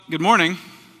Good morning.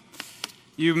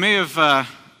 You may have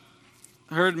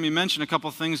heard me mention a couple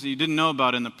things that you didn't know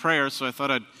about in the prayer, so I thought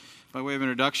I'd, by way of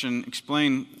introduction,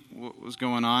 explain what was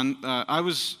going on. I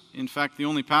was, in fact, the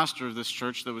only pastor of this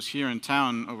church that was here in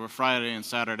town over Friday and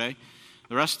Saturday.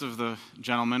 The rest of the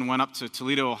gentlemen went up to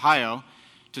Toledo, Ohio,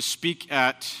 to speak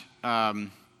at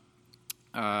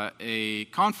a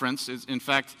conference. In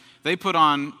fact, they put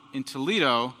on in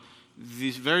Toledo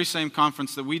the very same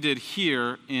conference that we did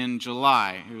here in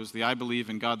July. It was the I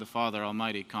Believe in God the Father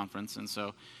Almighty conference, and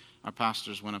so our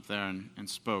pastors went up there and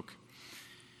spoke.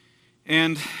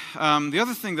 And the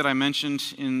other thing that I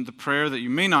mentioned in the prayer that you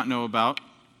may not know about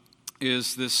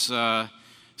is this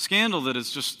scandal that has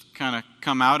just kind of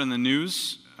come out in the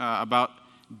news about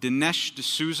Dinesh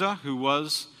D'Souza, who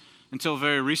was, until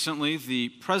very recently, the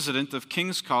president of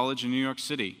King's College in New York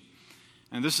City.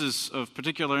 And this is of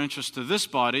particular interest to this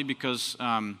body because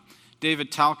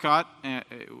David Talcott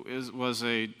was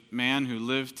a man who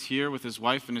lived here with his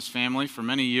wife and his family for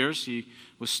many years. He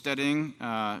was studying,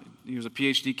 he was a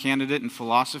PhD candidate in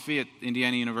philosophy at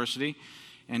Indiana University,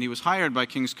 and he was hired by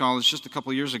King's College just a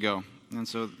couple years ago. And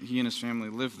so he and his family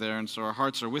live there, and so our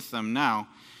hearts are with them now.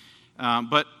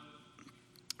 But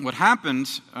what happened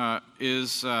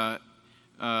is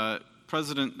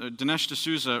President Dinesh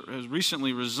D'Souza has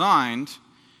recently resigned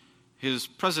his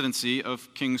presidency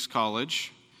of King's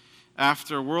College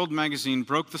after World Magazine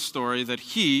broke the story that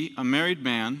he, a married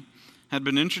man, had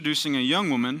been introducing a young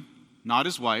woman, not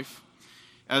his wife,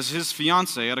 as his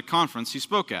fiancée at a conference he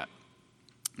spoke at.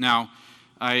 Now,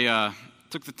 I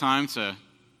took the time to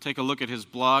take a look at his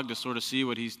blog to sort of see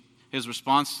what his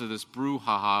response to this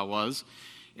brouhaha was.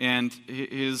 And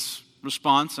his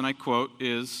response, and I quote,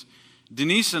 is,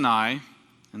 "Denise and I,"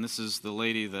 and this is the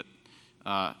lady that,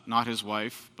 not his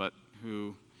wife, but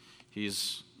who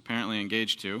he's apparently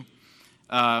engaged to,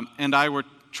 "and I were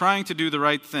trying to do the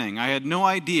right thing. I had no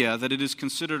idea that it is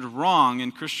considered wrong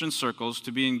in Christian circles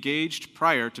to be engaged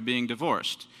prior to being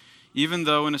divorced, even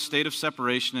though in a state of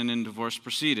separation and in divorce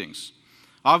proceedings.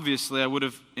 Obviously, I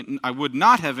would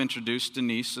not have introduced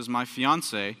Denise as my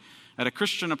fiancée at a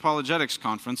Christian apologetics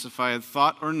conference if I had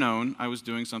thought or known I was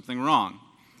doing something wrong.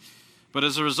 But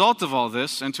as a result of all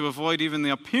this, and to avoid even the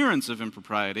appearance of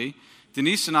impropriety,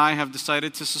 Denise and I have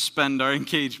decided to suspend our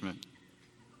engagement."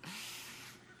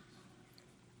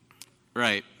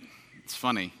 Right. It's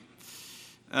funny.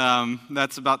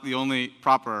 That's about the only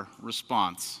proper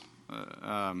response,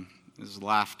 is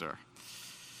laughter.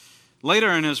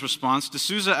 Later in his response,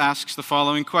 D'Souza asks the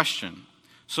following question: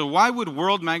 "So why would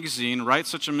World Magazine write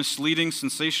such a misleading,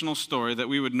 sensational story that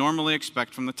we would normally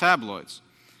expect from the tabloids?"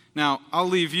 Now, I'll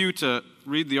leave you to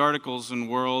read the articles in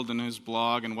World and his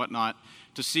blog and whatnot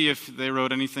to see if they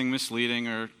wrote anything misleading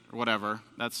or whatever.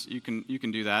 You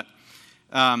can do that.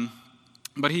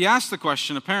 But he asked the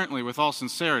question apparently with all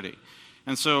sincerity.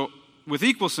 And so, with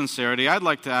equal sincerity, I'd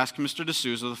like to ask Mr.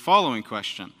 D'Souza the following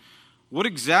question: what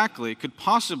exactly could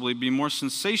possibly be more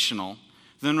sensational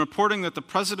than reporting that the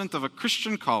president of a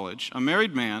Christian college, a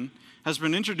married man, has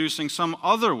been introducing some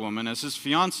other woman as his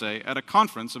fiancée at a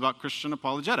conference about Christian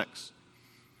apologetics?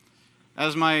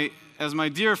 As my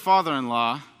dear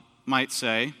father-in-law might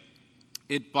say,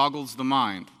 it boggles the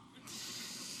mind.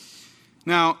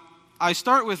 Now, I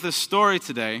start with this story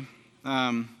today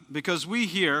because we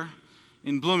here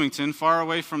in Bloomington, far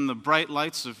away from the bright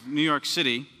lights of New York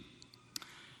City,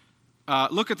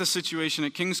 look at the situation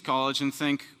at King's College and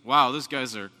think, wow, those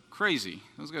guys are crazy.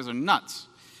 Those guys are nuts.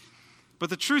 But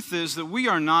the truth is that we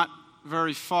are not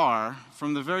very far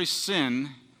from the very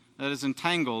sin that has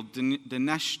entangled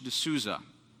Dinesh D'Souza.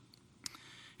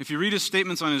 If you read his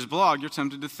statements on his blog, you're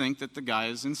tempted to think that the guy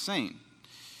is insane.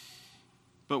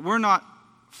 But we're not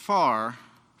far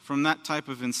from that type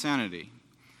of insanity.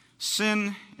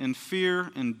 Sin and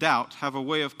fear and doubt have a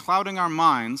way of clouding our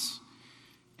minds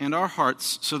and our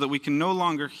hearts so that we can no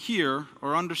longer hear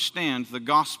or understand the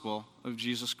gospel of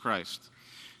Jesus Christ.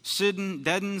 Sin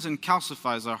deadens and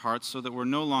calcifies our hearts so that we're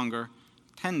no longer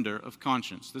tender of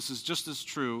conscience. This is just as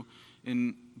true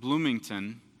in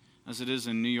Bloomington as it is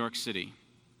in New York City.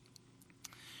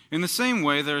 In the same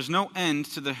way, there is no end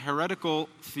to the heretical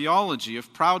theology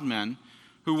of proud men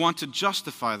who want to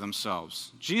justify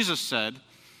themselves. Jesus said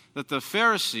that the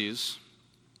Pharisees,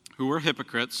 who were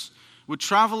hypocrites, would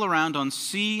travel around on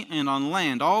sea and on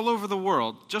land all over the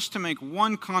world just to make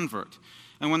one convert.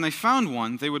 And when they found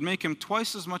one, they would make him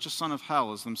twice as much a son of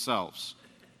hell as themselves.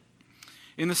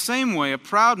 In the same way, a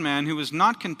proud man who is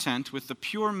not content with the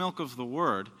pure milk of the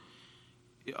word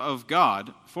of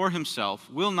God for himself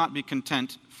will not be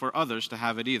content for others to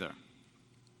have it either.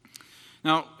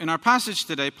 Now, in our passage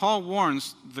today, Paul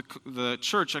warns the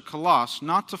church at Colossus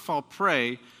not to fall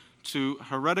prey to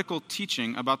heretical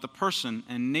teaching about the person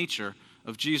and nature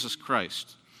of Jesus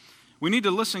Christ. We need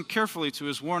to listen carefully to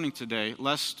his warning today,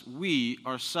 lest we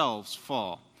ourselves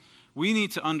fall. We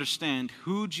need to understand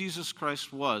who Jesus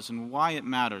Christ was and why it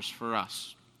matters for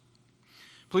us.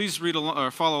 Please read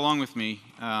or follow along with me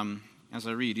as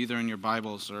I read, either in your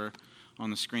Bibles or on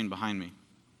the screen behind me.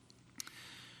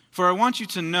 For I want you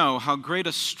to know how great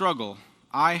a struggle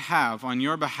I have on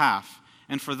your behalf,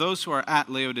 and for those who are at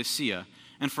Laodicea,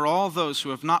 and for all those who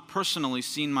have not personally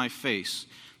seen my face,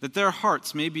 that their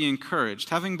hearts may be encouraged,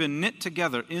 having been knit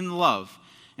together in love,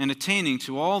 and attaining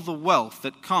to all the wealth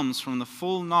that comes from the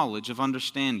full knowledge of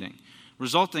understanding,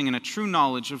 resulting in a true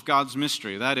knowledge of God's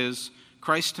mystery, that is,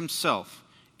 Christ himself,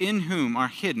 in whom are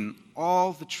hidden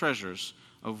all the treasures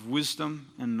of wisdom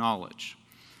and knowledge.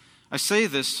 I say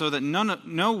this so that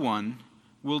no one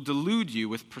will delude you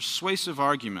with persuasive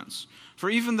arguments. For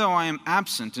even though I am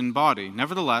absent in body,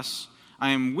 nevertheless, I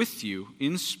am with you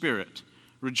in spirit,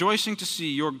 rejoicing to see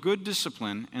your good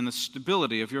discipline and the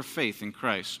stability of your faith in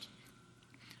Christ.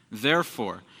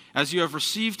 Therefore, as you have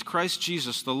received Christ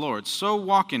Jesus the Lord, so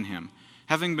walk in him,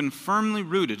 having been firmly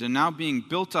rooted and now being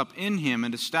built up in him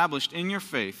and established in your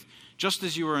faith, just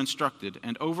as you were instructed,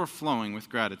 and overflowing with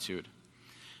gratitude.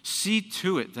 See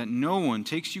to it that no one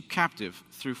takes you captive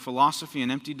through philosophy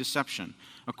and empty deception,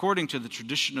 according to the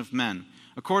tradition of men,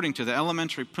 according to the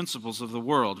elementary principles of the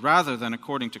world, rather than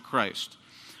according to Christ.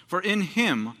 For in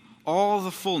him all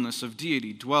the fullness of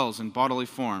deity dwells in bodily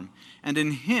form, and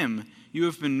in him you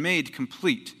have been made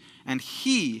complete, and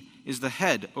he is the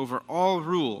head over all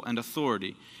rule and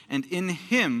authority, and in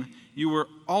him you were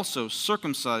also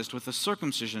circumcised with a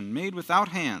circumcision made without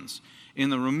hands, in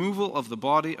the removal of the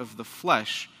body of the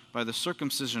flesh by the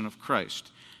circumcision of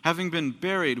Christ, having been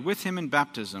buried with him in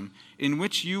baptism, in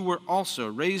which you were also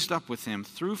raised up with him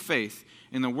through faith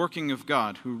in the working of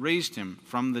God, who raised him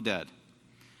from the dead.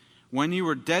 When you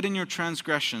were dead in your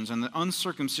transgressions and the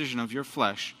uncircumcision of your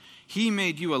flesh, he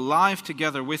made you alive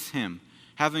together with him,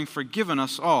 having forgiven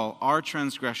us all our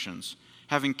transgressions,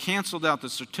 having canceled out the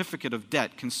certificate of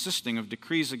debt consisting of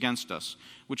decrees against us,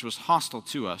 which was hostile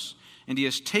to us, and he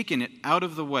has taken it out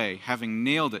of the way, having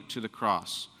nailed it to the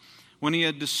cross. When he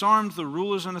had disarmed the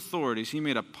rulers and authorities, he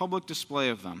made a public display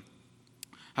of them,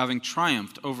 having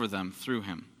triumphed over them through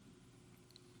him.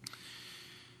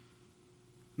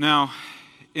 Now,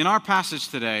 in our passage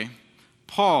today,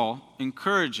 Paul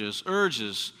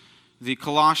urges the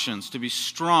Colossians to be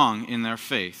strong in their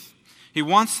faith. He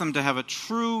wants them to have a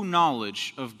true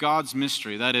knowledge of God's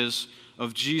mystery, that is,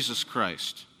 of Jesus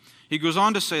Christ. He goes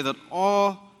on to say that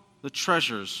all the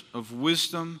treasures of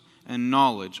wisdom and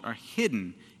knowledge are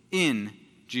hidden in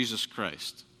Jesus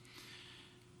Christ.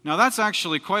 Now, that's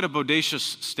actually quite a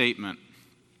bodacious statement.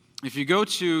 If you go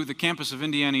to the campus of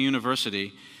Indiana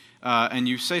University and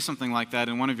you say something like that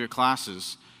in one of your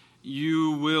classes,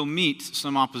 you will meet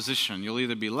some opposition. You'll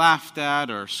either be laughed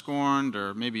at or scorned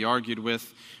or maybe argued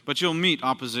with, but you'll meet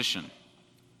opposition.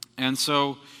 And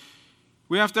so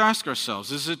we have to ask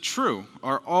ourselves, is it true?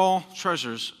 Are all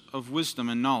treasures of wisdom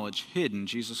and knowledge hid in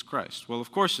Jesus Christ? Well,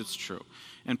 of course it's true.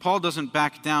 And Paul doesn't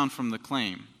back down from the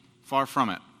claim. Far from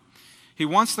it. He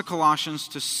wants the Colossians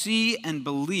to see and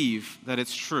believe that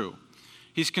it's true.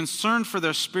 He's concerned for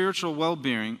their spiritual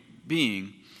well-being,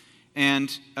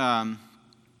 and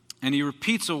he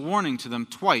repeats a warning to them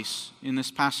twice in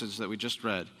this passage that we just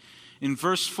read. In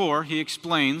verse 4, he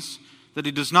explains that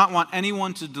he does not want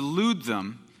anyone to delude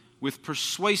them with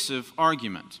persuasive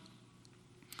argument.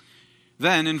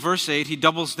 Then, in verse 8, he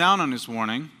doubles down on his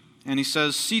warning, and he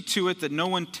says, "See to it that no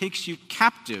one takes you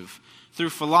captive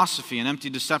through philosophy and empty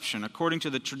deception, according to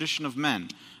the tradition of men,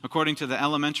 according to the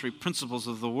elementary principles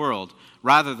of the world,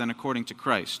 rather than according to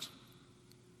Christ."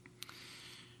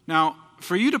 Now,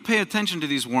 for you to pay attention to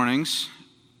these warnings,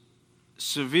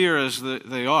 severe as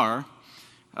they are,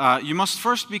 you must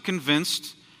first be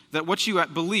convinced that what you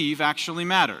believe actually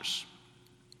matters.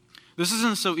 This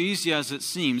isn't so easy as it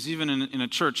seems, even in a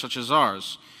church such as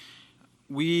ours.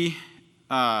 We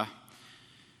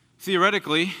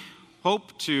theoretically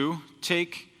hope to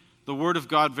take the Word of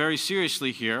God very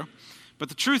seriously here, but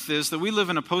the truth is that we live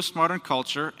in a postmodern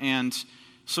culture, and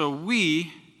so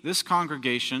we, this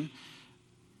congregation,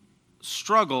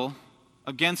 struggle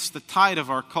against the tide of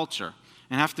our culture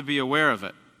and have to be aware of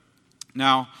it.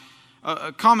 Now,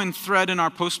 a common thread in our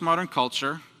postmodern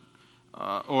culture,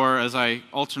 or as I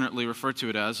alternately refer to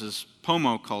it as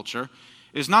POMO culture,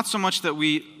 is not so much that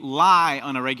we lie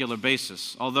on a regular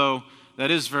basis, although that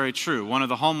is very true. One of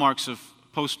the hallmarks of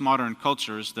postmodern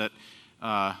culture is that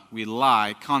we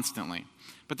lie constantly.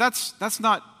 But that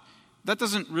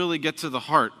doesn't really get to the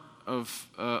heart of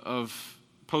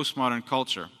postmodern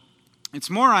culture. It's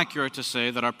more accurate to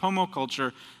say that our pomo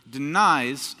culture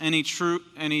denies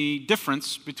any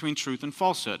difference between truth and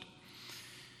falsehood.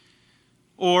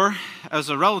 Or, as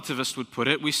a relativist would put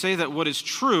it, we say that what is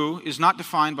true is not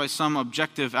defined by some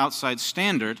objective outside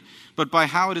standard, but by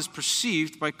how it is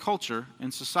perceived by culture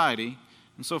and society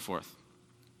and so forth.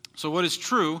 So what is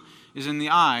true is in the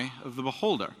eye of the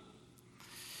beholder.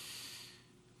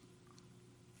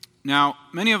 Now,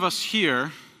 many of us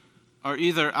here are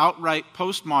either outright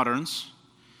postmoderns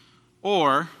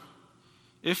or,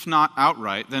 if not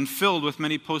outright, then filled with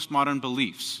many postmodern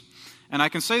beliefs. And I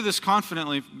can say this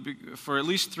confidently for at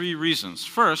least 3 reasons.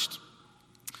 First,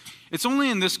 it's only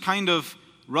in this kind of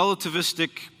relativistic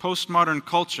postmodern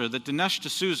culture that Dinesh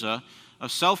D'Souza, a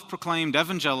self-proclaimed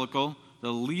evangelical,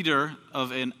 the leader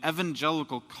of an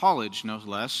evangelical college, no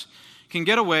less, can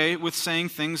get away with saying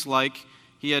things like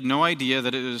he had no idea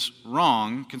that it is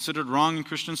wrong, considered wrong in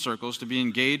Christian circles, to be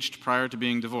engaged prior to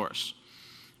being divorced.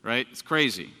 Right? It's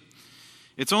crazy.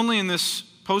 It's only in this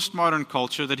postmodern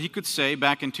culture that he could say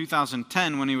back in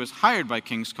 2010 when he was hired by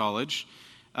King's College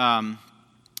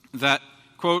that,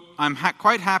 quote, I'm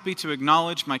quite happy to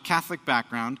acknowledge my Catholic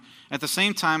background. At the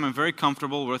same time, I'm very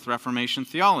comfortable with Reformation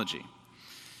theology.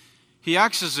 He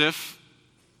acts as if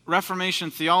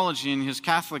Reformation theology and his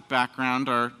Catholic background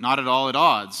are not at all at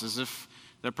odds, as if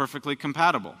they're perfectly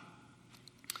compatible.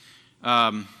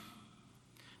 The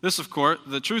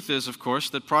truth is, of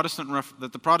course, that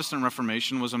the Protestant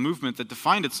Reformation was a movement that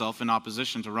defined itself in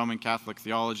opposition to Roman Catholic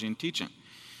theology and teaching.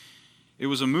 It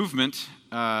was a movement,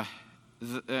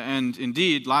 and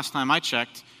indeed, last time I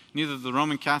checked, neither the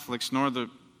Roman Catholics nor the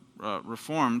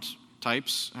Reformed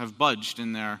types have budged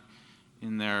in their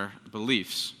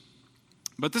beliefs.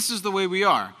 But this is the way we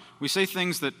are. We say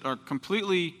things that are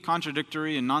completely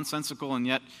contradictory and nonsensical, and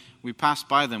yet we pass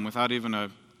by them without even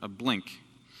a blink.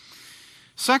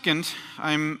 Second,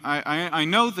 I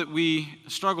know that we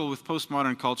struggle with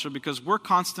postmodern culture because we're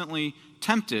constantly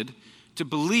tempted to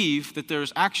believe that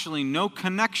there's actually no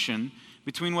connection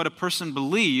between what a person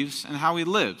believes and how he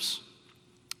lives.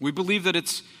 We believe that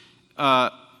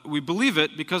we believe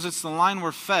it because it's the line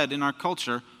we're fed in our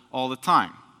culture all the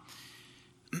time.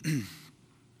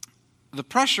 The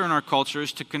pressure in our culture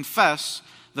is to confess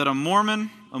that a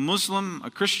Mormon, a Muslim, a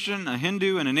Christian, a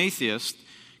Hindu, and an atheist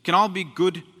can all be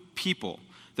good people.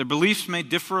 Their beliefs may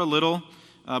differ a little,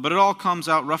 but it all comes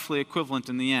out roughly equivalent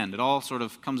in the end. It all sort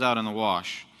of comes out in the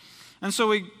wash. And so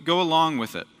we go along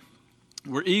with it.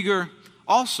 We're eager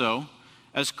also,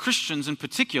 as Christians in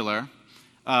particular,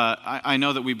 I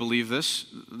know that we believe this,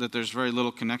 that there's very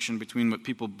little connection between what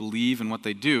people believe and what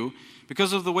they do,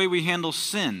 because of the way we handle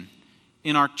sin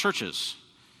in our churches.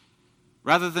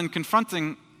 Rather than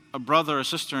confronting a brother or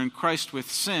sister in Christ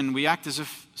with sin, we act as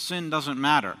if sin doesn't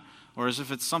matter, or as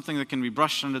if it's something that can be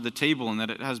brushed under the table and that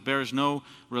it bears no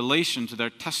relation to their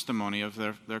testimony of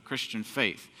their Christian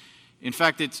faith. In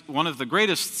fact, it's one of the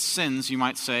greatest sins, you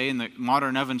might say, in the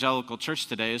modern evangelical church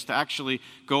today is to actually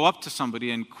go up to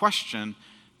somebody and question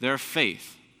their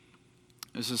faith.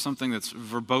 This is something that's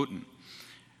verboten.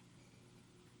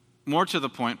 More to the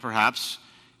point, perhaps,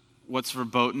 what's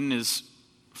verboten is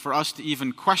for us to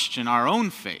even question our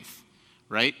own faith,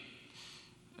 right?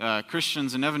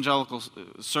 Christians in evangelical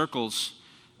circles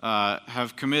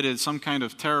have committed some kind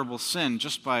of terrible sin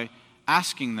just by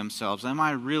asking themselves, am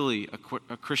I really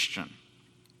a Christian?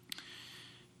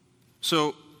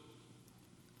 So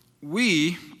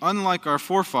we, unlike our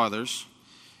forefathers,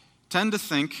 tend to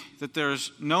think that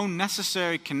there's no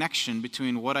necessary connection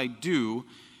between what I do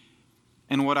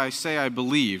and what I say I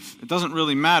believe. It doesn't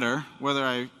really matter whether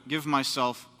I give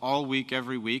myself all week,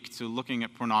 every week, to looking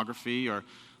at pornography or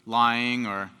lying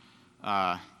or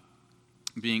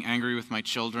being angry with my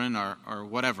children or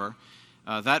whatever.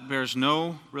 That bears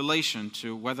no relation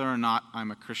to whether or not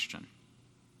I'm a Christian.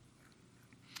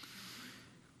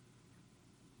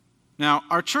 Now,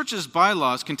 our church's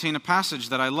bylaws contain a passage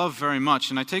that I love very much,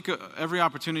 and I take every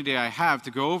opportunity I have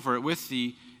to go over it with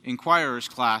the Inquirer's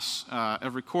class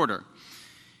every quarter.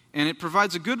 And it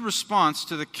provides a good response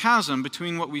to the chasm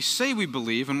between what we say we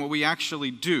believe and what we actually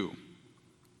do.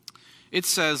 It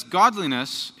says,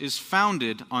 godliness is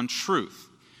founded on truth.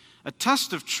 A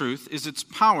test of truth is its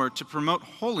power to promote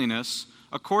holiness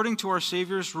according to our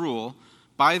Savior's rule,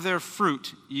 by their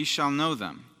fruit ye shall know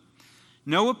them.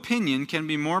 No opinion can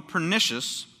be more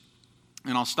pernicious,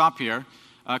 and I'll stop here.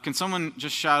 Can someone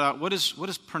just shout out, what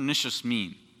does pernicious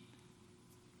mean?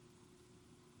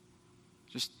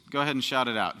 Just go ahead and shout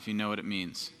it out if you know what it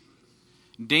means.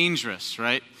 Dangerous,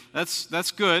 right?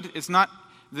 That's good. It's not.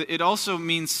 It also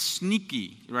means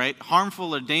sneaky, right?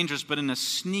 Harmful or dangerous, but in a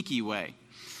sneaky way.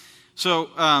 So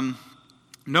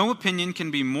No opinion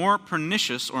can be more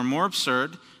pernicious or more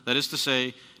absurd, that is to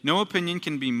say, no opinion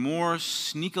can be more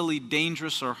sneakily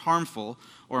dangerous or harmful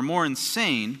or more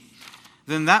insane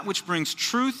than that which brings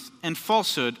truth and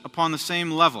falsehood upon the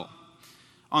same level.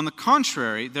 On the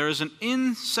contrary, there is an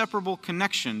inseparable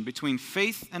connection between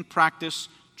faith and practice,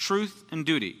 truth and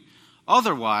duty.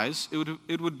 Otherwise,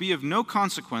 it would be of no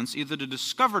consequence either to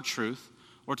discover truth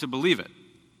or to believe it,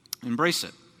 embrace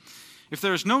it. If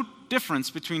there is no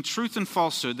difference between truth and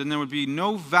falsehood, then there would be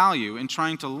no value in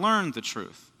trying to learn the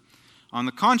truth. On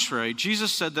the contrary,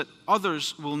 Jesus said that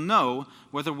others will know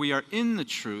whether we are in the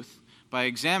truth by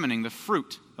examining the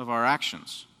fruit of our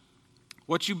actions.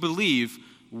 What you believe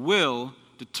will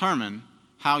determine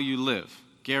how you live,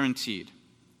 guaranteed.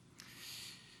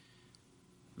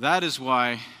 That is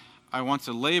why I want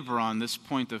to labor on this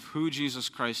point of who Jesus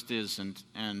Christ is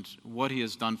and what he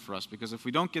has done for us, because if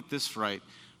we don't get this right,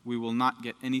 we will not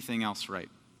get anything else right.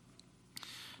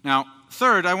 Now,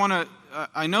 third,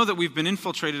 I know that we've been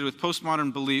infiltrated with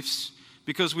postmodern beliefs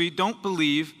because we don't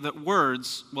believe that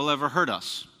words will ever hurt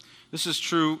us. This is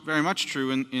true, very much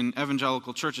true, in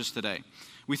evangelical churches today.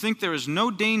 We think there is no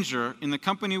danger in the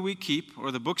company we keep,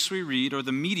 or the books we read, or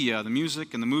the media, the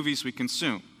music, and the movies we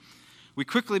consume. We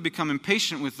quickly become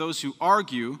impatient with those who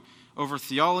argue over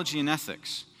theology and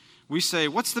ethics. We say,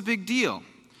 what's the big deal?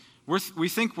 We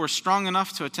think we're strong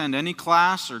enough to attend any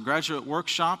class or graduate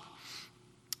workshop,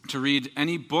 to read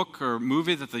any book or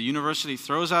movie that the university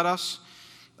throws at us.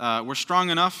 We're strong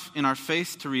enough in our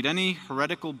faith to read any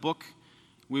heretical book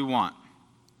we want.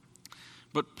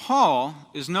 But Paul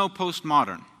is no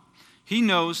postmodern. He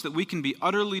knows that we can be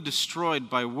utterly destroyed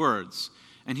by words,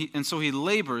 and so he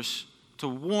labors to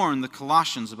warn the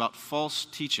Colossians about false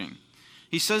teaching.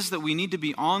 He says that we need to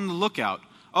be on the lookout,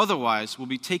 otherwise we'll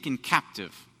be taken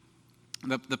captive.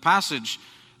 The passage,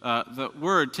 the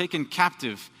word taken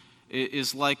captive,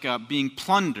 is like being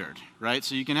plundered, right?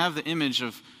 So you can have the image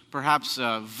of perhaps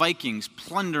Vikings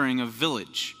plundering a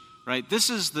village, right?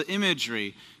 This is the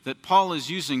imagery that Paul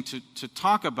is using to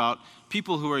talk about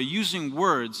people who are using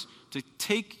words to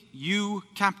take you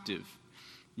captive,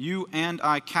 you and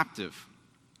I captive,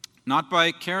 not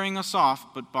by carrying us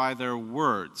off, but by their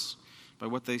words, by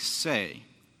what they say.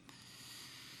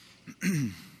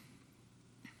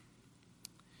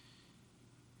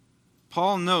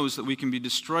 Paul knows that we can be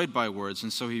destroyed by words,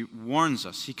 and so he warns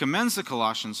us. He commends the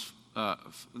Colossians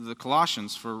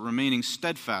for remaining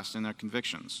steadfast in their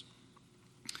convictions.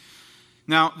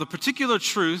 Now, the particular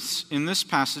truths in this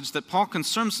passage that Paul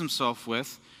concerns himself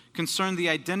with concern the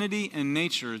identity and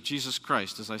nature of Jesus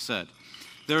Christ, as I said.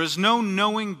 There is no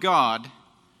knowing God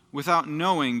without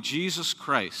knowing Jesus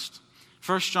Christ.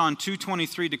 1 John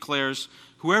 2:23 declares,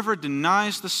 "Whoever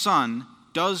denies the Son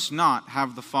does not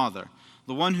have the Father.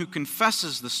 The one who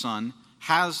confesses the Son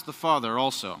has the Father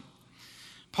also."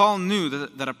 Paul knew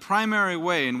that a primary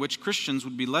way in which Christians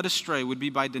would be led astray would be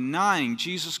by denying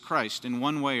Jesus Christ in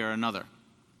one way or another.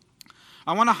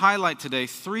 I want to highlight today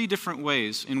 3 different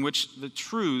ways in which the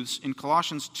truths in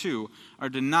Colossians 2 are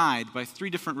denied by 3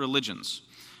 different religions.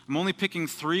 I'm only picking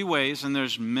 3 ways, and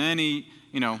there's many,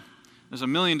 there's a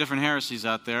million different heresies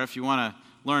out there. If you want to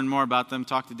learn more about them,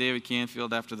 talk to David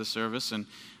Canfield after the service. And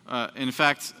in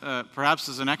fact, perhaps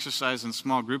as an exercise in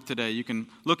small group today, you can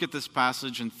look at this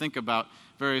passage and think about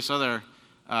various other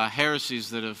heresies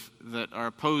that are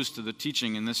opposed to the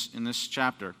teaching in this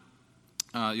chapter.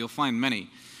 You'll find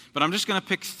many. But I'm just going to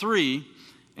pick 3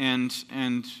 and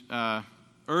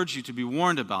urge you to be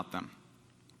warned about them.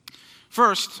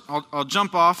 First, I'll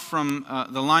jump off from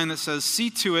the line that says, "See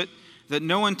to it that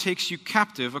no one takes you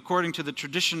captive according to the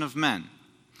tradition of men."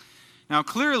 Now,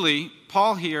 clearly,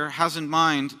 Paul here has in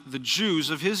mind the Jews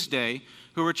of his day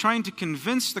who were trying to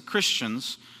convince the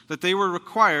Christians that they were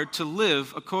required to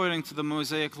live according to the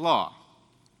Mosaic law.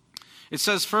 It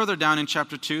says further down in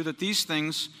chapter 2 that these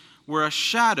things were a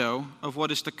shadow of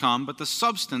what is to come, but the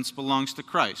substance belongs to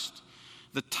Christ.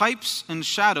 The types and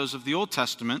shadows of the Old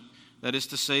Testament, that is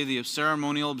to say, the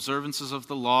ceremonial observances of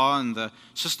the law and the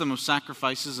system of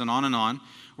sacrifices and on,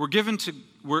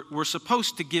 were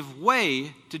supposed to give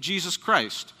way to Jesus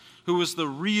Christ, who was the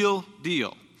real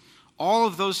deal. All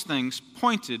of those things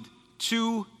pointed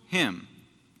to him.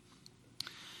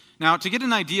 Now, to get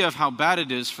an idea of how bad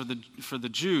it is for the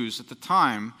Jews at the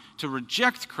time to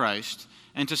reject Christ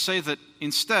and to say that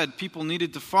instead people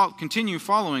needed to continue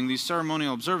following these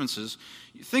ceremonial observances,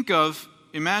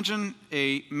 imagine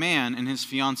a man and his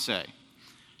fiancée.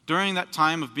 During that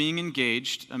time of being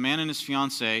engaged, a man and his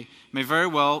fiancée may very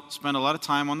well spend a lot of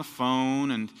time on the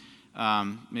phone and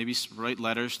maybe write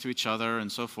letters to each other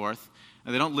and so forth.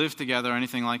 They don't live together or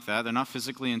anything like that. They're not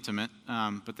physically intimate,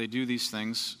 but they do these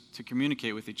things to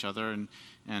communicate with each other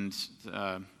and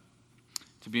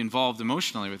to be involved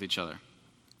emotionally with each other.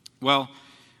 Well,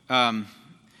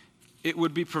 it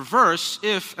would be perverse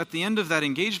if, at the end of that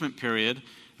engagement period,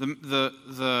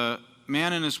 the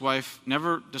man and his wife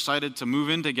never decided to move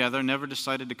in together, never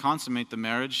decided to consummate the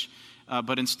marriage,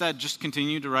 but instead just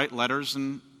continued to write letters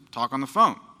and talk on the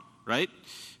phone, right?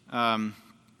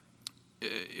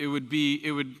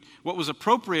 What was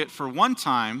appropriate for one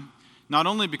time not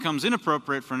only becomes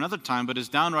inappropriate for another time, but is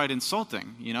downright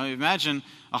insulting. You know, imagine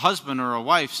a husband or a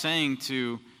wife saying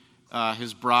to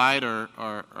his bride or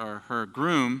her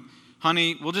groom,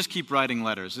 "Honey, we'll just keep writing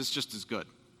letters. It's just as good,"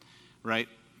 right?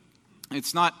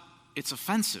 It's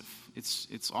offensive.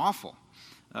 It's awful.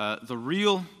 The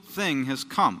real thing has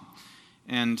come,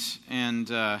 and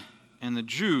the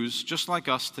Jews, just like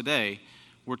us today,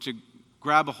 were to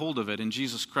grab a hold of it in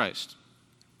Jesus Christ.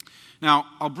 Now,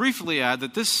 I'll briefly add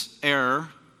that this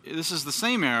is the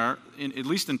same error, at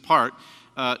least in part,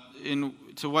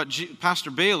 to what Pastor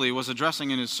Bailey was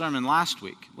addressing in his sermon last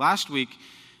week. Last week,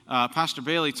 Pastor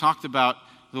Bailey talked about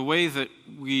the way that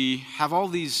we have all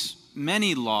these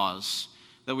many laws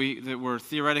that we're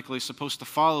theoretically supposed to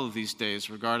follow these days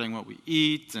regarding what we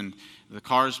eat and the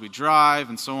cars we drive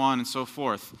and so on and so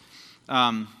forth,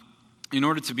 in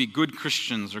order to be good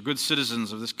Christians or good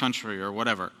citizens of this country or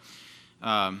whatever.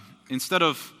 Instead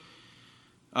of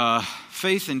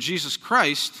faith in Jesus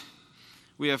Christ,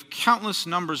 we have countless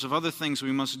numbers of other things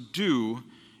we must do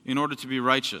in order to be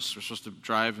righteous. We're supposed to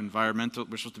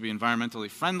we're supposed to be environmentally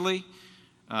friendly.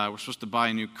 We're supposed to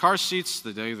buy new car seats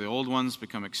the day the old ones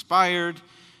become expired.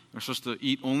 We're supposed to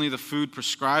eat only the food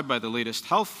prescribed by the latest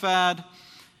health fad,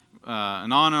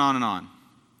 and on and on and on.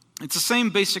 It's the same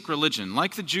basic religion.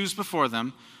 Like the Jews before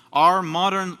them, our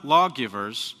modern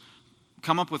lawgivers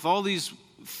come up with all these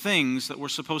things that we're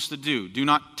supposed to do. Do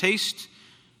not taste,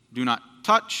 do not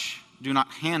touch, do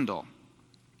not handle.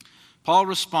 Paul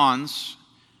responds,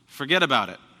 forget about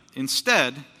it.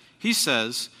 Instead, he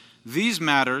says, these are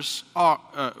matters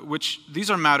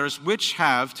which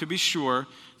have, to be sure,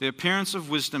 the appearance of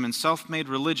wisdom and self-made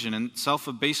religion and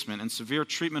self-abasement and severe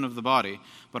treatment of the body,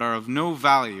 but are of no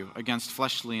value against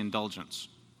fleshly indulgence.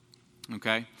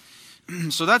 Okay?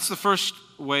 So that's the first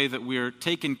way that we are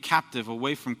taken captive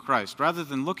away from Christ. Rather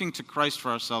than looking to Christ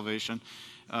for our salvation,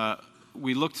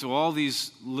 we look to all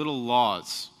these little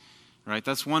laws. Right?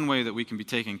 That's one way that we can be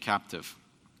taken captive.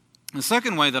 The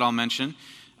second way that I'll mention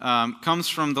comes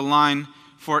from the line,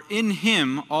 "For in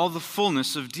him all the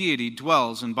fullness of deity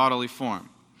dwells in bodily form."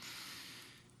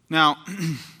 Now,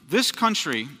 this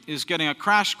country is getting a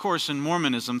crash course in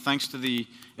Mormonism thanks to the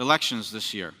elections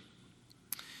this year.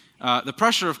 The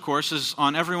pressure, of course, is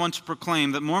on everyone to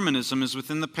proclaim that Mormonism is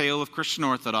within the pale of Christian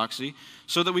orthodoxy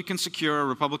so that we can secure a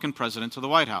Republican president to the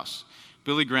White House.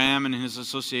 Billy Graham and his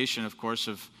association, of course,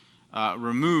 have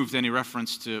removed any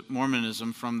reference to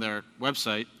Mormonism from their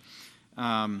website.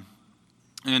 And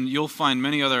you'll find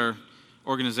many other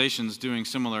organizations doing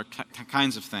similar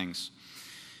kinds of things.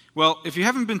 Well, if you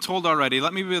haven't been told already,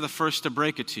 let me be the first to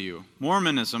break it to you.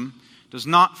 Mormonism does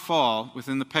not fall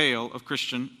within the pale of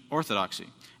Christian orthodoxy.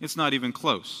 It's not even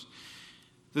close.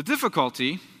 The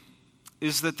difficulty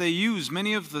is that they use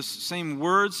many of the same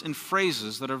words and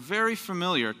phrases that are very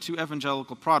familiar to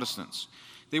evangelical Protestants.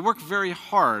 They work very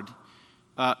hard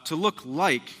to look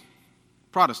like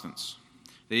Protestants.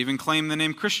 They even claim the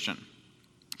name Christian.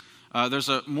 There's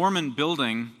a Mormon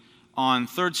building on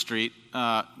 3rd Street,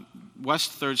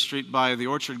 West 3rd Street by the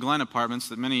Orchard Glen apartments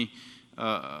that many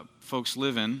folks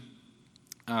live in.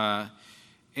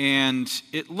 And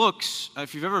it looks,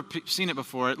 if you've ever seen it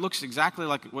before, it looks exactly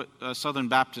like what Southern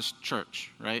Baptist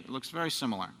Church, right? It looks very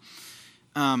similar.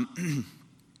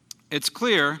 It's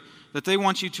clear that they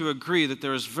want you to agree that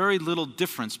there is very little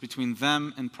difference between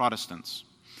them and Protestants.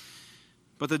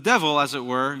 But the devil, as it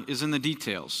were, is in the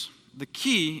details. The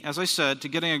key, as I said, to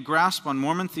getting a grasp on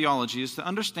Mormon theology is to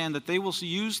understand that they will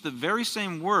use the very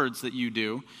same words that you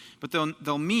do, but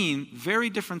they'll mean very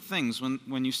different things when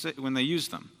they use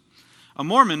them. A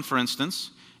Mormon, for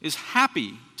instance, is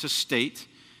happy to state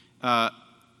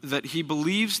that he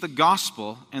believes the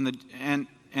gospel and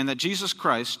that Jesus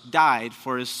Christ died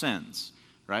for his sins.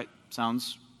 Right?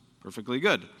 Sounds perfectly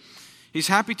good. He's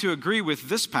happy to agree with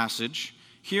this passage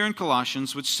here in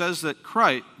Colossians, which says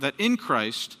that in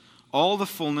Christ all the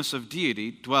fullness of deity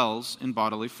dwells in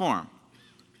bodily form.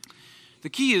 The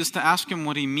key is to ask him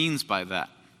what he means by that.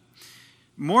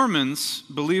 Mormons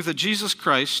believe that Jesus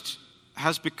Christ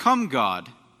has become God,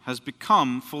 has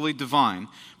become fully divine,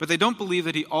 but they don't believe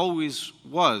that he always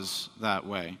was that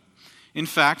way. In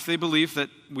fact, they believe that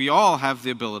we all have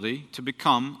the ability to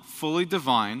become fully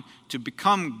divine, to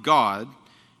become God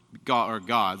or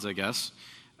gods, I guess,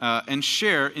 and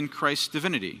share in Christ's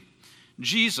divinity.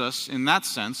 Jesus, in that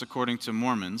sense, according to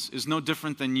Mormons, is no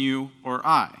different than you or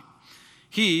I.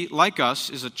 He, like us,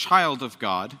 is a child of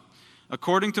God.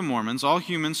 According to Mormons, all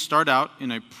humans start out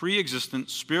in a pre-existent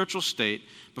spiritual state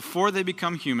before they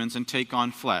become humans and take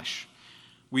on flesh.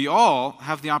 We all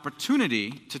have the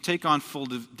opportunity to take on full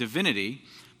divinity,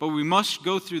 but we must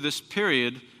go through this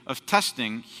period of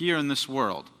testing here in this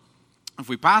world. If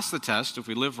we pass the test, if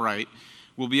we live right,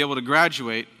 we'll be able to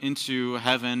graduate into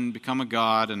heaven, become a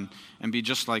god, and be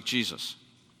just like Jesus.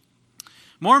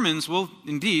 Mormons will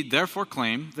indeed therefore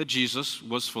claim that Jesus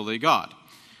was fully God.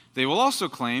 They will also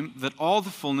claim that all the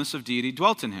fullness of deity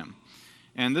dwelt in him.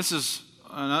 And this is,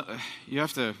 you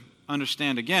have to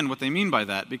understand again what they mean by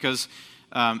that, because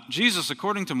Jesus,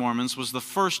 according to Mormons, was the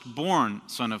firstborn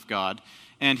Son of God,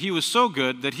 and he was so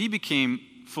good that he became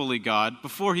fully God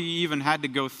before he even had to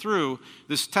go through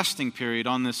this testing period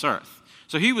on this earth.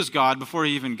 So he was God before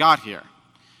he even got here,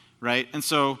 right? And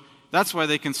so that's why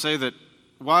they can say that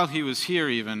while he was here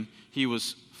even, he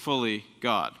was fully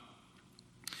God.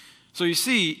 So you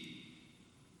see,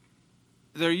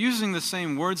 they're using the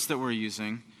same words that we're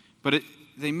using, but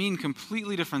they mean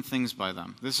completely different things by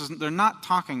them. They're not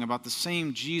talking about the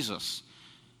same Jesus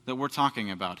that we're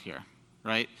talking about here,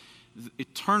 right?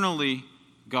 Eternally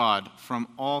God from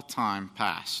all time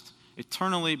past,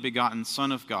 eternally begotten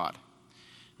Son of God.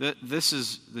 This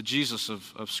is the Jesus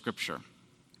of Scripture.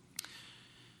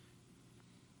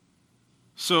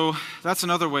 So that's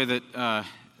another way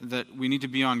that we need to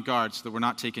be on guard so that we're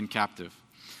not taken captive.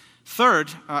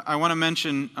 Third, I want to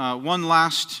mention one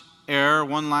last error,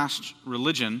 one last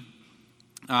religion.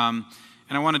 And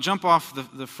I want to jump off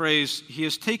the phrase, he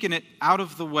has taken it out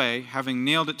of the way, having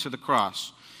nailed it to the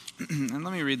cross. And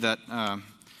let me read that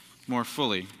more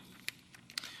fully.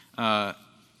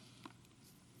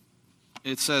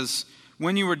 It says,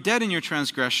 when you were dead in your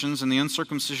transgressions and the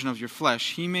uncircumcision of your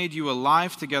flesh, he made you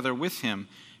alive together with him,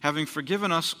 having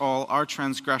forgiven us all our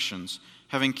transgressions,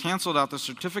 having canceled out the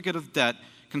certificate of debt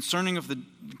consisting of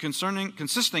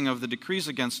the decrees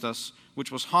against us,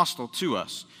 which was hostile to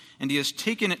us. And he has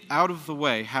taken it out of the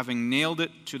way, having nailed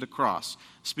it to the cross.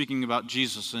 Speaking about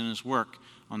Jesus and his work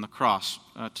on the cross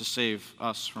to save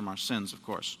us from our sins, of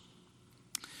course.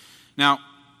 Now,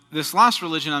 this last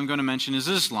religion I'm going to mention is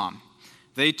Islam.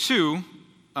 They, too,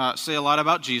 say a lot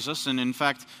about Jesus, and in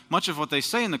fact, much of what they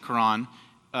say in the Quran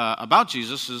about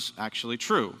Jesus is actually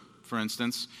true. For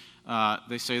instance,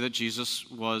 they say that Jesus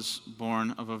was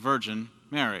born of a virgin,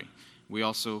 Mary. We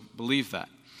also believe that.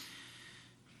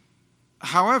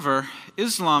 However,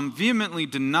 Islam vehemently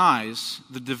denies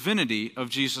the divinity of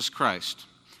Jesus Christ.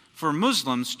 For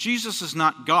Muslims, Jesus is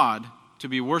not God to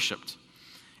be worshipped.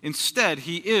 Instead,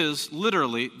 he is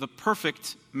literally the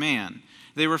perfect man.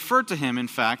 They refer to him, in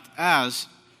fact, as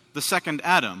the second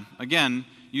Adam, again,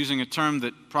 using a term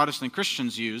that Protestant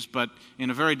Christians use, but in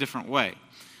a very different way.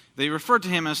 They refer to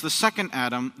him as the second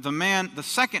Adam, the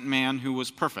second man who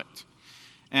was perfect,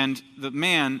 and the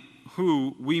man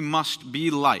who we must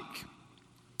be like.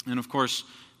 And of course,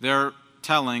 their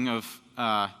telling of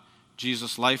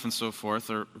Jesus' life and so forth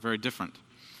is very different.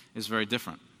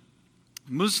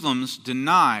 Muslims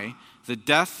deny the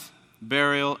death,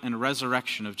 burial, and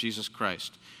resurrection of Jesus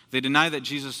Christ. They deny that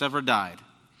Jesus ever died.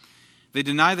 They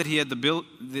deny that he had had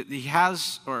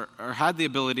the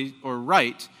ability or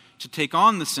right to take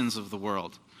on the sins of the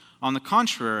world. On the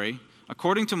contrary,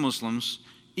 according to Muslims,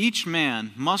 each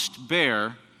man must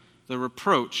bear the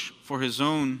reproach for his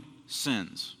own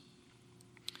sins.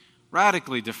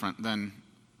 Radically different than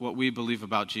what we believe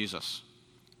about Jesus.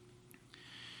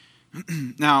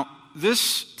 Now,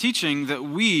 this teaching that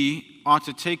we ought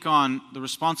to take on the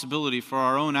responsibility for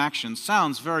our own actions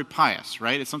sounds very pious,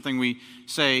 right? It's something we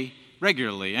say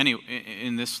regularly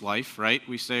in this life, right?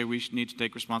 We say we need to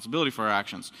take responsibility for our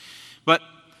actions.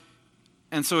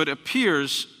 And so it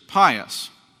appears pious.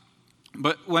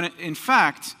 But in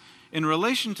fact, in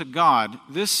relation to God,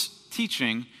 this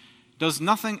teaching does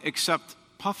nothing except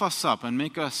puff us up and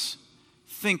make us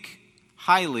think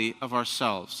highly of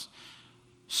ourselves.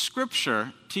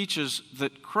 Scripture teaches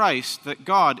that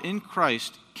God in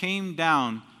Christ came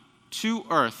down to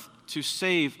earth to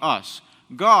save us.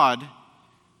 God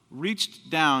reached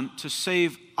down to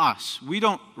save us. We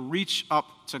don't reach up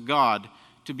to God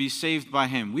to be saved by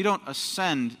him. We don't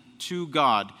ascend to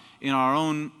God in our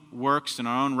own works, in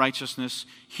our own righteousness.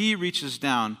 He reaches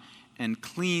down and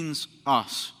cleans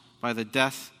us by the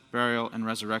death, burial, and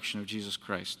resurrection of Jesus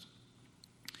Christ.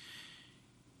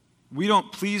 we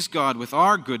don't please God with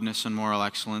our goodness and moral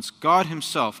excellence. God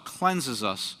himself cleanses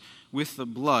us with the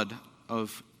blood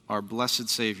of our blessed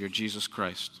Savior, Jesus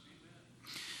Christ.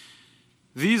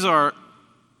 These are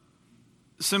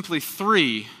simply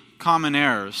 3 common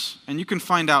errors, and you can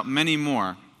find out many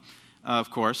more, of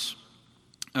course.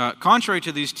 Contrary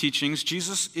to these teachings,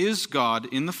 Jesus is God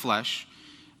in the flesh.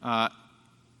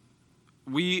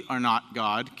 We are not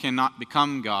God, cannot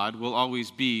become God, will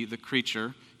always be the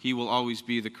creature. He will always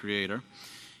be the creator.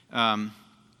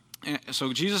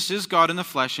 So Jesus is God in the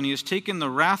flesh, and he has taken the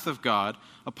wrath of God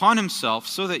upon himself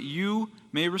so that you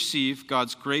may receive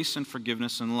God's grace and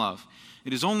forgiveness and love.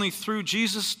 It is only through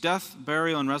Jesus' death,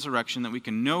 burial, and resurrection that we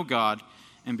can know God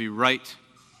and be right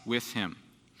with him.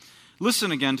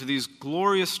 Listen again to these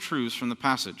glorious truths from the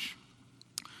passage.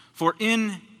 For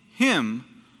in him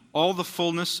all the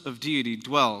fullness of deity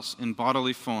dwells in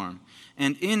bodily form,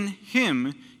 and in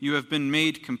him you have been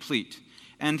made complete.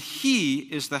 And he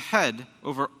is the head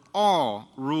over all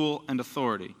rule and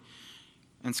authority.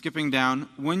 And skipping down,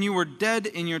 when you were dead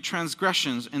in your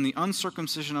transgressions and the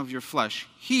uncircumcision of your flesh,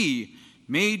 he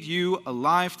made you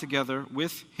alive together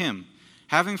with him,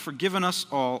 having forgiven us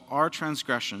all our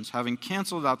transgressions, having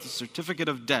canceled out the certificate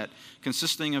of debt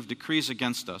consisting of decrees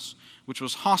against us, which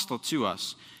was hostile to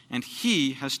us, and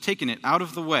he has taken it out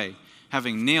of the way,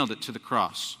 having nailed it to the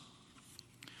cross.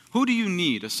 Who do you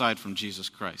need aside from Jesus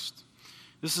Christ?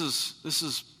 This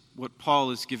is what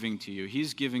Paul is giving to you.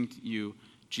 He's giving to you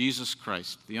Jesus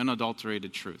Christ, the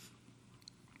unadulterated truth.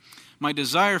 My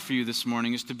desire for you this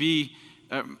morning is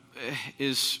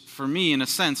for me, in a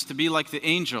sense, to be like the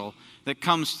angel that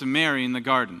comes to Mary in the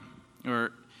garden.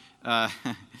 Or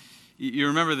you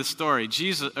remember the story.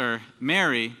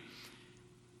 Mary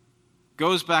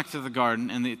goes back to the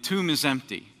garden, and the tomb is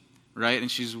empty, right?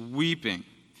 And she's weeping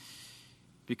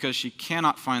because she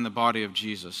cannot find the body of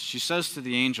Jesus. She says to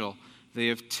the angel, "They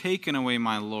have taken away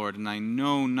my Lord, and I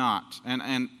know not, and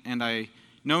I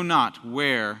know not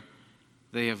where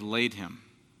they have laid him."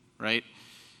 Right?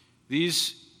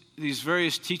 These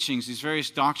various teachings, these various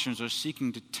doctrines are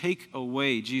seeking to take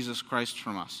away Jesus Christ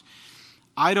from us.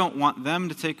 I don't want them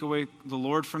to take away the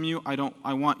Lord from you. I don't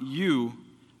want you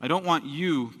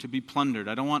to be plundered.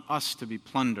 I don't want us to be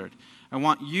plundered. I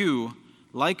want you,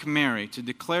 like Mary, to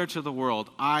declare to the world,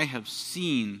 "I have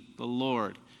seen the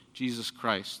Lord Jesus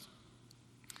Christ,"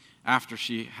 after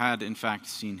she had in fact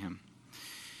seen him.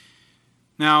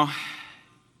 Now,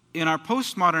 in our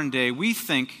postmodern day, we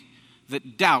think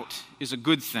that doubt is a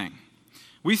good thing.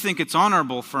 We think it's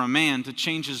honorable for a man to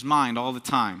change his mind all the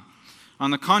time.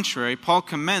 On the contrary, Paul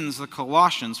commends the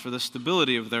Colossians for the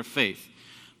stability of their faith.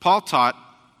 Paul taught,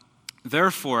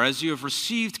 "Therefore, as you have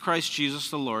received Christ Jesus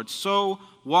the Lord, so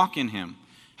walk in him,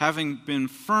 having been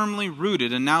firmly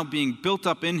rooted and now being built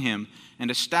up in him and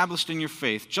established in your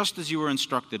faith, just as you were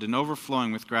instructed, and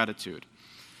overflowing with gratitude."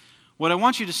 What I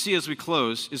want you to see as we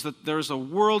close is that there is a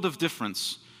world of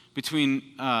difference between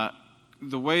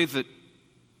the way that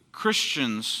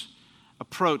Christians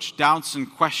approach doubts and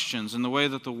questions and the way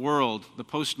that the world, the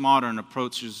postmodern,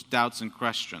 approaches doubts and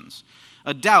questions.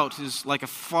 A doubt is like a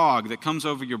fog that comes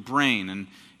over your brain, and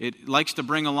it likes to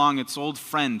bring along its old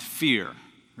friend, fear,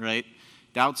 right?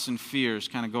 Doubts and fears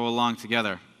kind of go along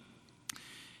together.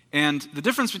 And the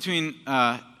difference between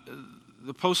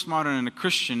the postmodern and a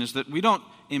Christian is that we don't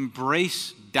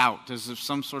embrace doubt as if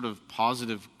some sort of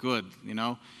positive good, you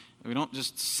know? We don't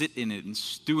just sit in it and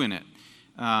stew in it.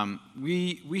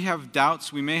 We have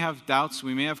doubts, we may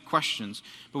have questions,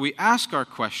 but we ask our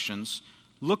questions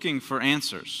looking for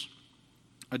answers.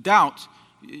 A doubt,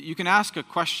 you can ask a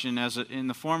question in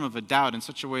the form of a doubt in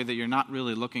such a way that you're not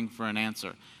really looking for an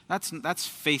answer. That's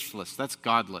faithless, that's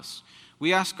godless.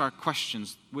 We ask our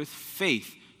questions with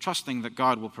faith, trusting that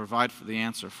God will provide for the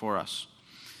answer for us.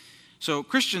 So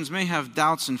Christians may have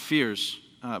doubts and fears,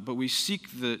 but we seek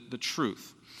the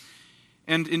truth.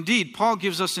 And indeed, Paul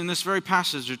gives us in this very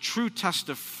passage a true test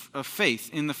of faith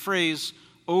in the phrase,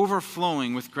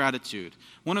 overflowing with gratitude.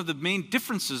 One of the main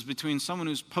differences between someone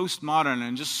who's postmodern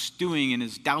and just stewing in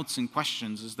his doubts and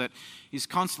questions is that he's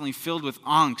constantly filled with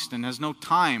angst and has no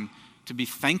time to be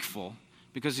thankful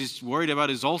because he's worried about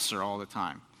his ulcer all the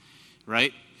time,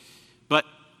 right? But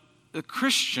the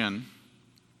Christian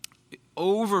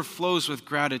overflows with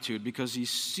gratitude because he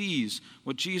sees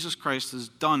what Jesus Christ has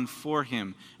done for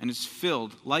him and is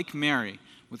filled, like Mary,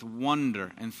 with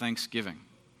wonder and thanksgiving.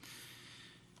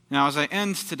 Now, as I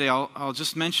end today, I'll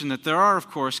just mention that there are, of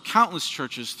course, countless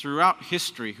churches throughout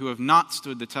history who have not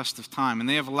stood the test of time, and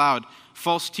they have allowed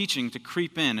false teaching to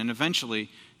creep in, and eventually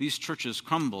these churches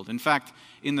crumbled. In fact,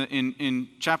 in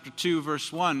chapter 2,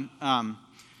 verse 1,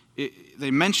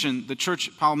 they mention the church.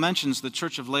 Paul mentions the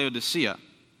church of Laodicea.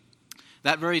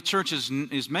 That very church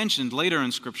is mentioned later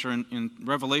in Scripture in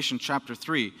Revelation chapter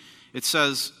 3. It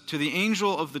says, "To the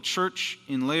angel of the church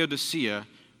in Laodicea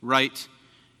write,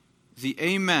 the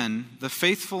Amen, the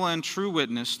faithful and true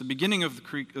witness, the beginning of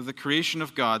the creation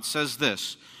of God, says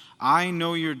this, I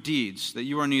know your deeds, that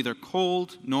you are neither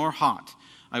cold nor hot.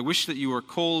 I wish that you were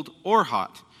cold or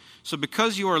hot. So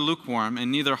because you are lukewarm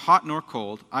and neither hot nor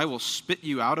cold, I will spit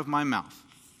you out of my mouth."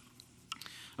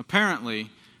 Apparently,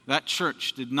 that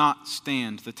church did not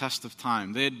stand the test of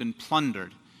time. They had been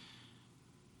plundered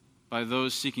by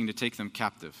those seeking to take them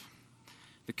captive.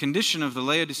 The condition of the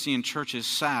Laodicean church is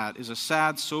a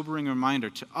sad, sobering reminder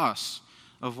to us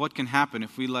of what can happen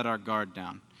if we let our guard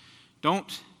down.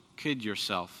 Don't kid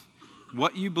yourself.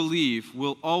 What you believe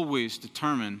will always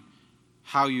determine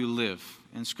how you live.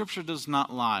 And Scripture does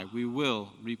not lie. We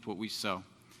will reap what we sow.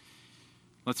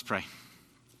 Let's pray.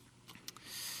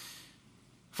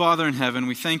 Father in heaven,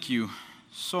 we thank you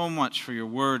so much for your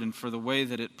word and for the way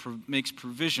that it makes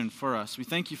provision for us. We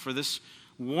thank you for this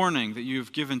warning that you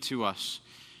have given to us.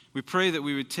 We pray that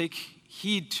we would take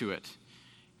heed to it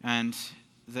and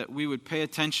that we would pay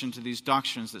attention to these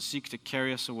doctrines that seek to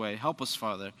carry us away. Help us,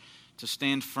 Father, to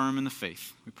stand firm in the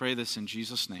faith. We pray this in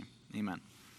Jesus' name. Amen.